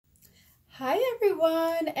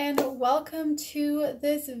everyone, and welcome to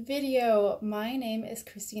this video. My name is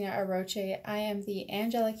Christina Aroche. I am the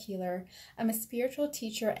Angelic Healer. I'm a spiritual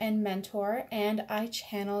teacher and mentor, and I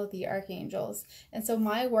channel the Archangels. And so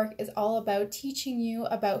my work is all about teaching you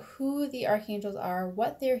about who the Archangels are,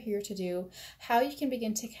 what they're here to do, how you can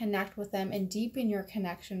begin to connect with them and deepen your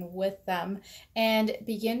connection with them, and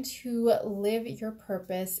begin to live your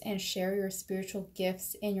purpose and share your spiritual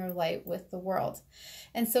gifts in your light with the world.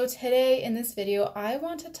 And so today in this video, I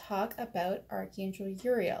want to talk about Archangel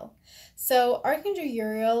Uriel. So Archangel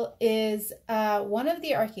Uriel is one of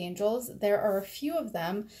the archangels. There are a few of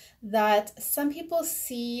them that some people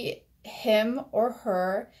see him or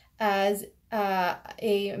her as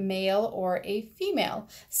a male or a female.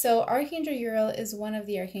 So Archangel Uriel is one of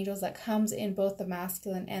the archangels that comes in both the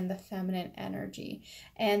masculine and the feminine energy.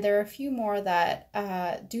 And there are a few more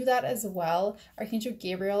that do that as well. Archangel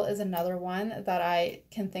Gabriel is another one that I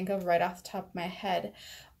can think of right off the top of my head.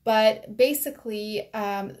 But basically,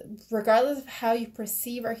 regardless of how you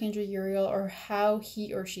perceive Archangel Uriel or how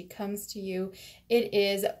he or she comes to you, it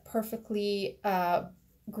is perfectly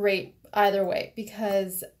great either way,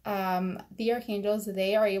 because the archangels,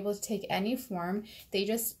 they are able to take any form. They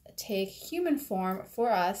just take human form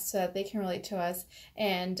for us so that they can relate to us,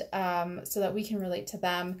 and so that we can relate to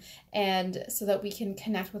them, and so that we can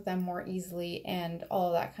connect with them more easily and all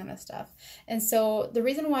of that kind of stuff. And so the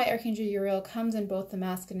reason why Archangel Uriel comes in both the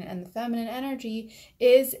masculine and the feminine energy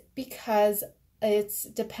is because it's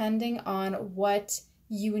depending on what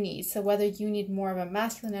you need. So whether you need more of a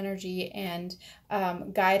masculine energy and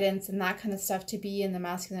guidance and that kind of stuff to be in the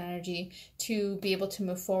masculine energy to be able to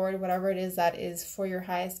move forward, whatever it is that is for your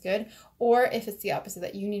highest good, or if it's the opposite,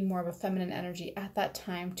 that you need more of a feminine energy at that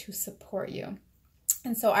time to support you.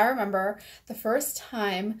 And so I remember the first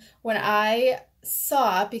time when I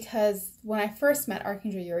saw, because when I first met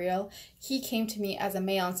Archangel Uriel, he came to me as a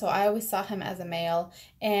male, and so I always saw him as a male.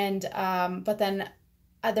 And but then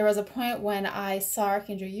there was a point when I saw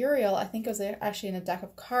Archangel Uriel, I think it was actually in a deck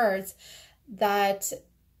of cards, that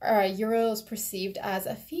Uriel was perceived as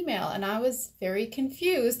a female, and I was very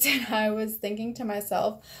confused, and I was thinking to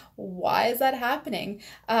myself, why is that happening?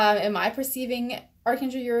 Am I perceiving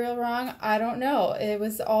Archangel Uriel wrong? I don't know. It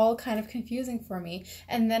was all kind of confusing for me.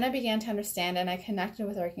 And then I began to understand, and I connected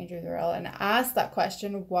with Archangel Uriel and asked that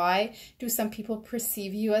question, why do some people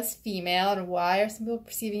perceive you as female, and why are some people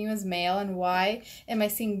perceiving you as male, and why am I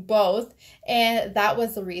seeing both? And that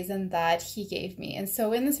was the reason that he gave me. And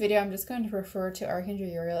so in this video, I'm just going to refer to Archangel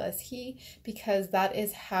Uriel as he, because that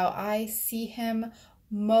is how I see him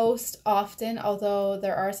most often, although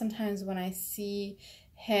there are some times when I see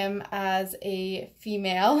him as a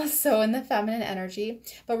female, so in the feminine energy.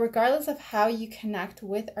 But regardless of how you connect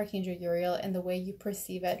with Archangel Uriel and the way you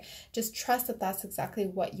perceive it, just trust that that's exactly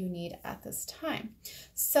what you need at this time.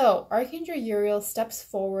 So Archangel Uriel steps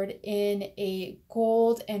forward in a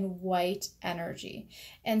gold and white energy.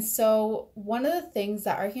 And so one of the things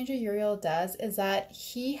that Archangel Uriel does is that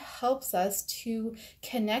he helps us to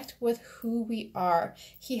connect with who we are.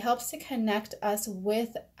 He helps to connect us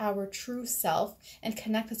with our true self and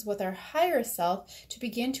connect us with our higher self to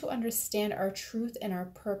begin to understand our truth and our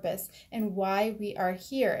purpose and why we are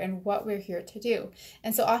here and what we're here to do.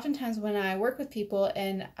 And so oftentimes when I work with people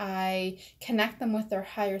and I connect them with their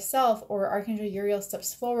higher self, or Archangel Uriel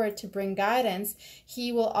steps forward to bring guidance,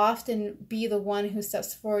 he will often be the one who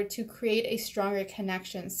steps forward to create a stronger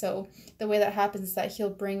connection. So the way that happens is that he'll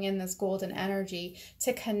bring in this golden energy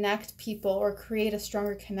to connect people or create a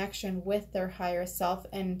stronger connection with their higher self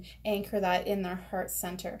and anchor that in their heart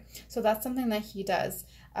center. So that's something that he does.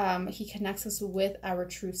 He connects us with our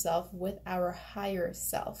true self, with our higher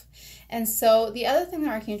self. And so the other thing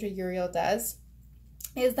that Archangel Uriel does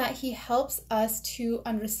is that he helps us to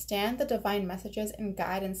understand the divine messages and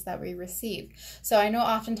guidance that we receive. So I know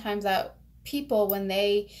oftentimes that people, when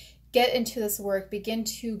they get into this work, begin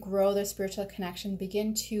to grow their spiritual connection,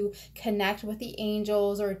 begin to connect with the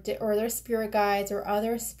angels or their spirit guides or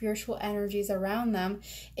other spiritual energies around them,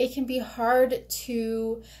 it can be hard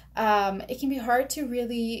to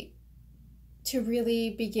really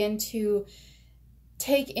begin to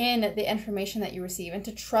take in the information that you receive and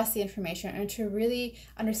to trust the information and to really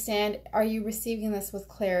understand, are you receiving this with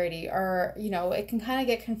clarity? Or, you know, it can kind of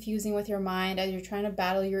get confusing with your mind as you're trying to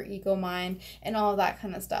battle your ego mind and all of that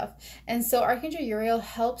kind of stuff. And so Archangel Uriel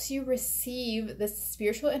helps you receive this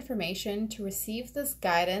spiritual information, to receive this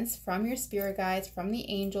guidance from your spirit guides, from the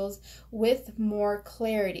angels, with more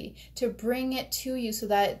clarity, to bring it to you so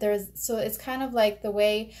that so it's kind of like, the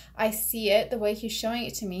way I see it, the way he's showing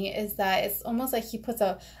it to me is that it's almost like he puts puts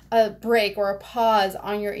a break or a pause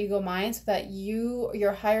on your ego mind so that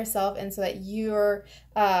your higher self, and so that you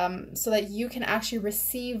can actually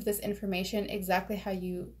receive this information exactly how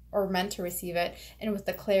you are meant to receive it, and with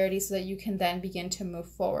the clarity, so that you can then begin to move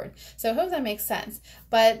forward. So I hope that makes sense.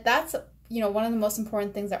 But that's one of the most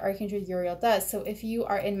important things that Archangel Uriel does. So if you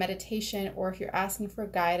are in meditation, or if you're asking for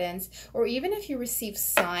guidance, or even if you receive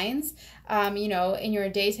signs, in your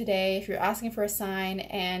day-to-day, if you're asking for a sign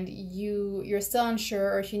and you're still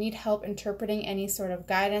unsure, or if you need help interpreting any sort of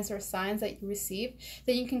guidance or signs that you receive,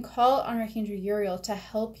 then you can call on Archangel Uriel to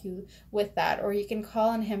help you with that, or you can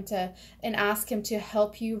call on him and ask him to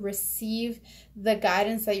help you receive the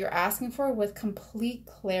guidance that you're asking for with complete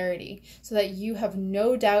clarity, so that you have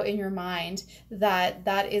no doubt in your mind that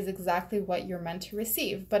that is exactly what you're meant to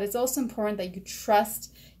receive. But it's also important that you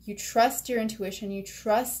trust your intuition, you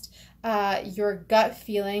trust your gut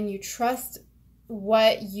feeling, you trust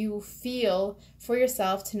what you feel for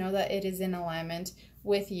yourself, to know that it is in alignment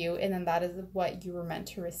with you, and then that is what you were meant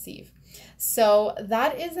to receive. So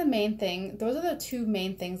that is the main thing. Those are the two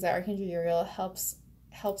main things that Archangel Uriel helps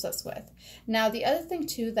us with. Now, the other thing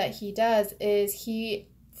too that he does is he,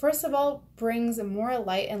 first of all, brings more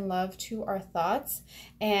light and love to our thoughts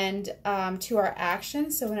and to our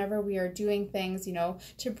actions. So whenever we are doing things,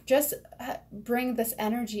 to just bring this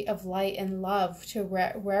energy of light and love to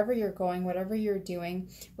wherever you're going, whatever you're doing,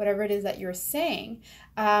 whatever it is that you're saying.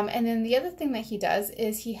 And then the other thing that he does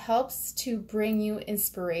is he helps to bring you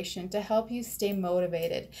inspiration, to help you stay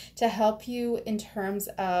motivated, to help you in terms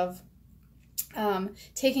of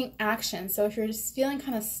taking action. So if you're just feeling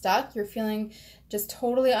kind of stuck, you're feeling just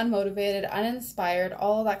totally unmotivated, uninspired,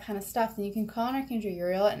 all of that kind of stuff, then you can call on Archangel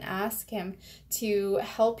Uriel and ask him to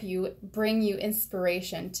help you, bring you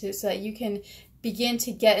inspiration, so that you can begin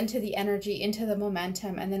to get into the energy, into the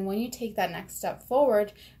momentum. And then when you take that next step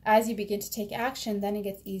forward, as you begin to take action, then it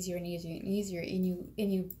gets easier and easier and easier,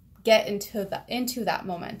 and you get into that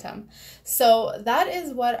momentum. So that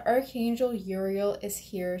is what Archangel Uriel is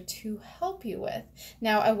here to help you with.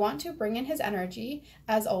 Now, I want to bring in his energy,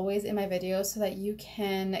 as always in my videos, so that you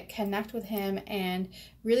can connect with him and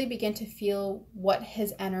really begin to feel what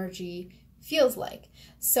his energy feels like.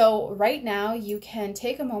 So right now, you can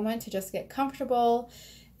take a moment to just get comfortable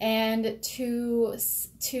and to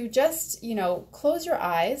just, close your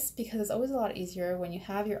eyes, because it's always a lot easier when you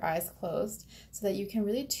have your eyes closed, so that you can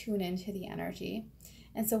really tune into the energy.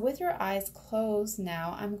 And so with your eyes closed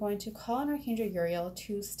now, I'm going to call on Archangel Uriel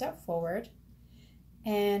to step forward.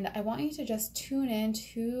 And I want you to just tune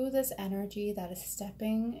into this energy that is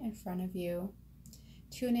stepping in front of you.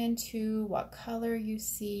 Tune into what color you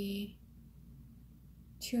see.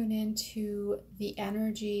 Tune into the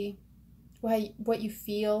energy, what you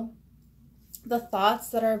feel, the thoughts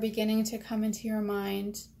that are beginning to come into your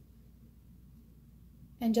mind,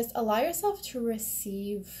 and just allow yourself to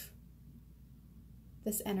receive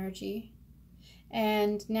this energy.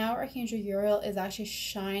 And now Archangel Uriel is actually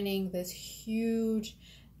shining this huge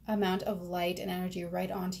amount of light and energy right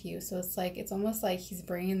onto you. So it's almost like he's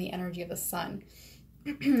bringing the energy of the sun.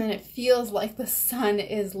 And it feels like the sun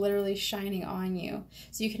is literally shining on you.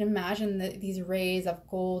 So you can imagine these rays of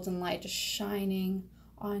gold and light just shining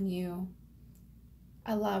on you,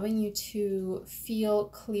 allowing you to feel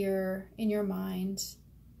clear in your mind,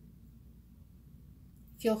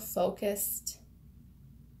 feel focused,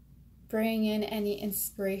 bring in any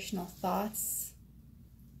inspirational thoughts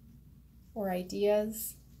or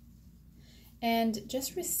ideas, and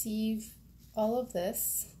just receive all of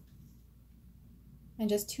this. And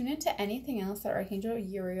just tune into anything else that Archangel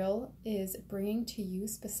Uriel is bringing to you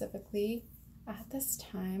specifically at this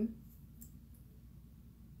time.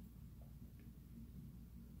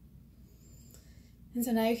 And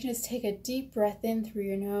so now you can just take a deep breath in through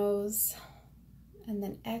your nose, and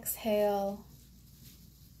then exhale.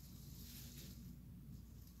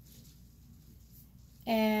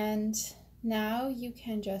 And now you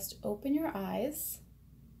can just open your eyes.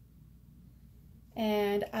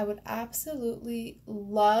 And I would absolutely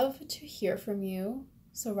love to hear from you.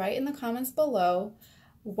 So write in the comments below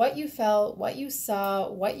what you felt, what you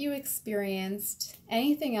saw, what you experienced,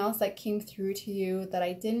 anything else that came through to you that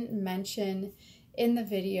I didn't mention in the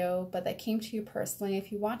video, but that came to you personally.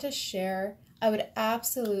 If you want to share, I would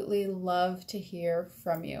absolutely love to hear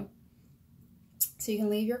from you. So you can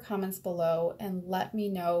leave your comments below and let me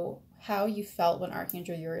know how you felt when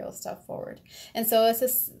Archangel Uriel stepped forward. And so it's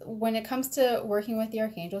this, when it comes to working with the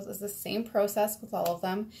archangels, it's the same process with all of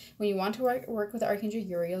them. When you want to work with Archangel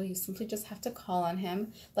Uriel, you simply just have to call on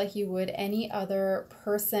him like you would any other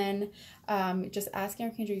person. Just asking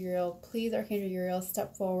Archangel Uriel, please, Archangel Uriel,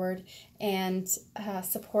 step forward and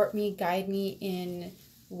support me, guide me in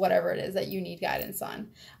whatever it is that you need guidance on,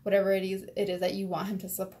 whatever it is that you want him to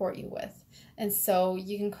support you with. And so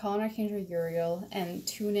you can call on Archangel Uriel and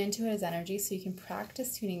tune into his energy, so you can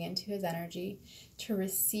practice tuning into his energy to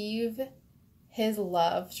receive his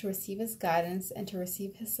love, to receive his guidance, and to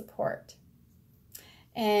receive his support.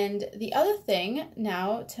 And the other thing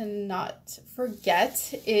now to not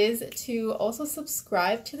forget is to also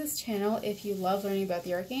subscribe to this channel if you love learning about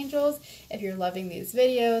the archangels, if you're loving these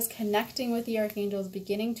videos, connecting with the archangels,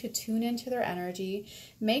 beginning to tune into their energy.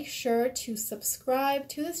 Make sure to subscribe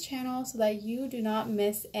to this channel so that you do not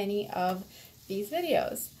miss any of these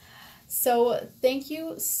videos. So thank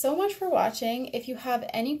you so much for watching. If you have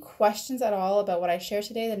any questions at all about what I shared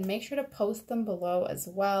today, then make sure to post them below as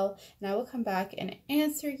well, and I will come back and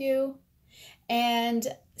answer you. And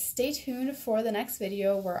stay tuned for the next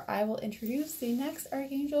video where I will introduce the next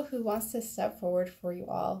archangel who wants to step forward for you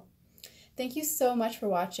all. Thank you so much for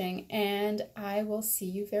watching, and I will see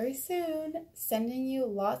you very soon. Sending you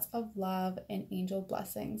lots of love and angel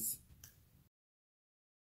blessings.